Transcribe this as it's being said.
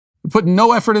put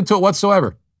no effort into it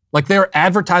whatsoever. Like they're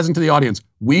advertising to the audience.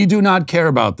 We do not care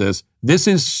about this. This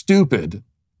is stupid.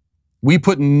 We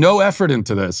put no effort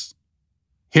into this.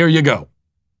 Here you go.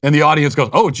 And the audience goes,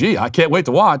 oh, gee, I can't wait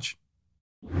to watch.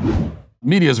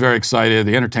 Media is very excited.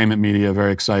 The entertainment media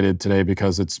very excited today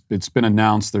because it's been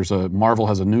announced. Marvel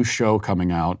has a new show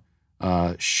coming out,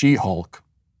 She-Hulk.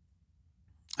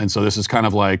 And so this is kind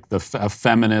of like a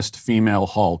feminist female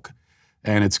Hulk.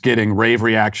 And it's getting rave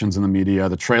reactions in the media.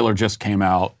 The trailer just came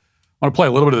out. I want to play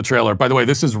a little bit of the trailer. By the way,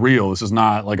 this is real. This is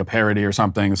not like a parody or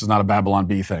something. This is not a Babylon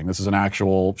Bee thing. This is an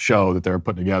actual show that they're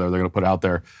putting together. They're going to put out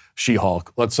there,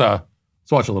 She-Hulk. Let's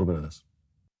watch a little bit of this.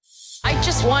 I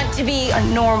just want to be a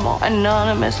normal,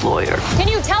 anonymous lawyer. Can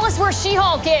you tell us where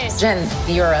She-Hulk is? Jen,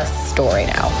 you're a story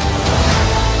now.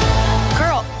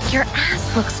 Girl, your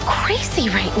ass looks crazy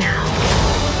right now.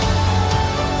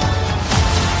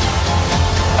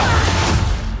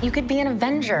 You could be an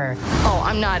Avenger. Oh,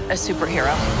 I'm not a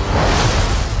superhero.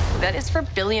 That is for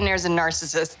billionaires and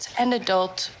narcissists and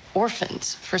adult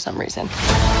orphans for some reason.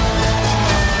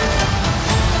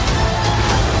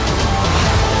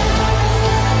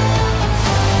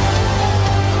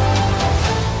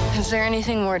 Is there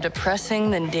anything more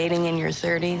depressing than dating in your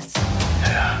 30s?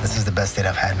 Yeah, this is the best date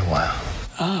I've had in a while.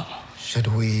 Oh. Should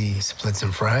we split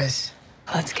some fries?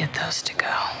 Let's get those to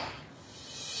go.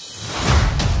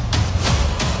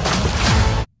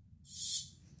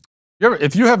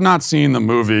 If you have not seen the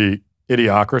movie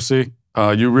Idiocracy,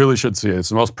 you really should see it. It's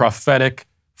the most prophetic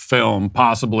film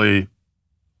possibly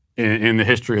in the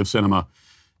history of cinema.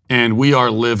 And we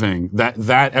are living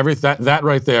that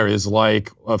right there is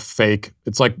like a fake.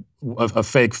 It's like a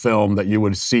fake film that you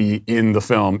would see in the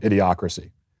film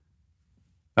Idiocracy.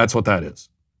 That's what that is.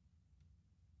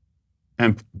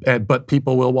 But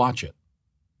people will watch it.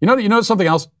 You know something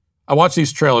else? I watch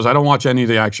these trailers. I don't watch any of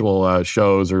the actual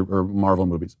shows or Marvel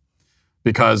movies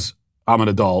because I'm an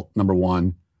adult, number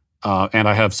one, and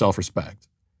I have self-respect.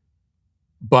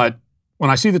 But when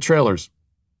I see the trailers,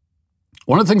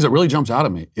 one of the things that really jumps out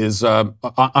at me is,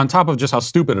 on top of just how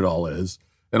stupid it all is,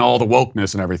 and all the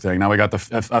wokeness and everything, now we got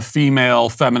a female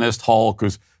feminist Hulk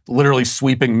who's literally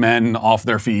sweeping men off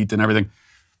their feet and everything.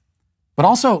 But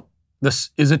also,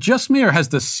 is it just me or has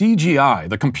the CGI,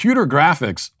 the computer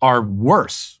graphics, are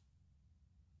worse?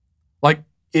 Like,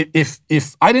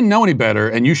 if I didn't know any better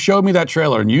and you showed me that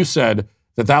trailer and you said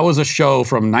that was a show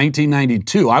from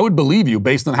 1992, I would believe you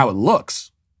based on how it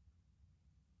looks.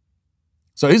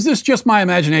 So is this just my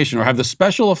imagination, or have the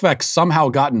special effects somehow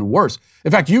gotten worse?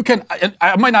 In fact,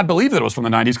 I might not believe that it was from the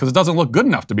 90s because it doesn't look good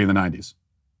enough to be in the 90s.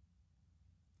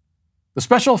 The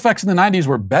special effects in the 90s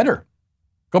were better.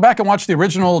 Go back and watch the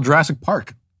original Jurassic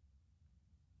Park.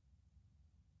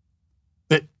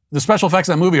 The special effects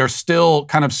in that movie are still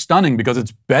kind of stunning because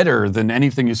it's better than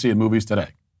anything you see in movies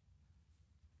today.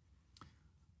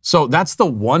 So that's the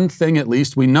one thing, at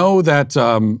least. We know that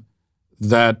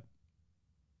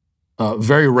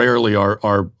very rarely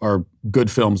are good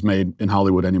films made in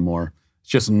Hollywood anymore. It's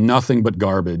just nothing but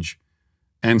garbage.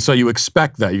 And so you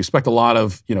expect that. You expect a lot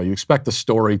of, you expect the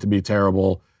story to be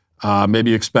terrible. Maybe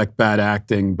you expect bad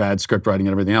acting, bad script writing,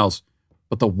 and everything else.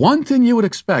 But the one thing you would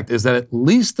expect is that at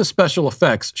least the special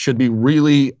effects should be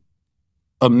really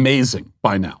amazing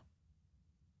by now.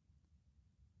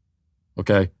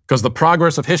 Okay? Because the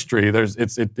progress of history,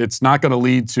 it's not going to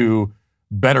lead to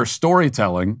better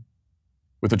storytelling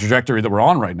with the trajectory that we're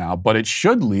on right now, but it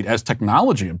should lead, as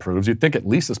technology improves, you'd think at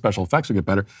least the special effects would get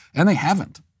better, and they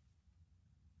haven't.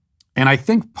 And I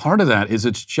think part of that is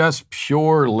it's just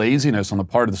pure laziness on the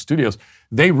part of the studios.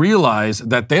 They realize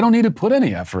that they don't need to put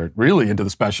any effort really into the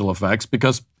special effects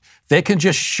because they can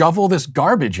just shovel this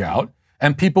garbage out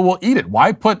and people will eat it.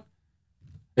 Why put,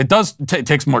 it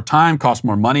takes more time, costs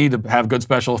more money to have good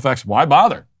special effects. Why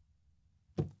bother?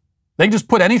 They can just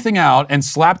put anything out and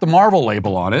slap the Marvel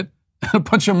label on it and a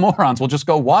bunch of morons will just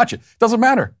go watch it. Doesn't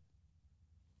matter.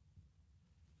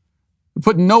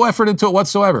 Put no effort into it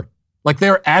whatsoever. Like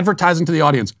they're advertising to the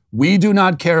audience. We do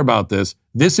not care about this.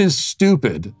 This is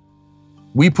stupid.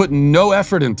 We put no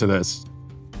effort into this.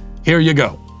 Here you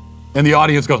go. And the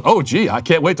audience goes, oh, gee, I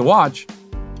can't wait to watch.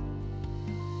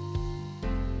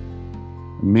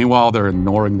 Meanwhile, they're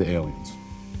ignoring the aliens. So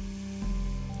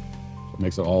it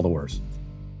makes it all the worse.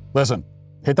 Listen,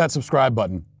 hit that subscribe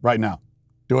button right now.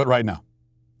 Do it right now.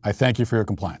 I thank you for your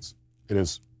compliance. It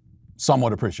is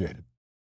somewhat appreciated.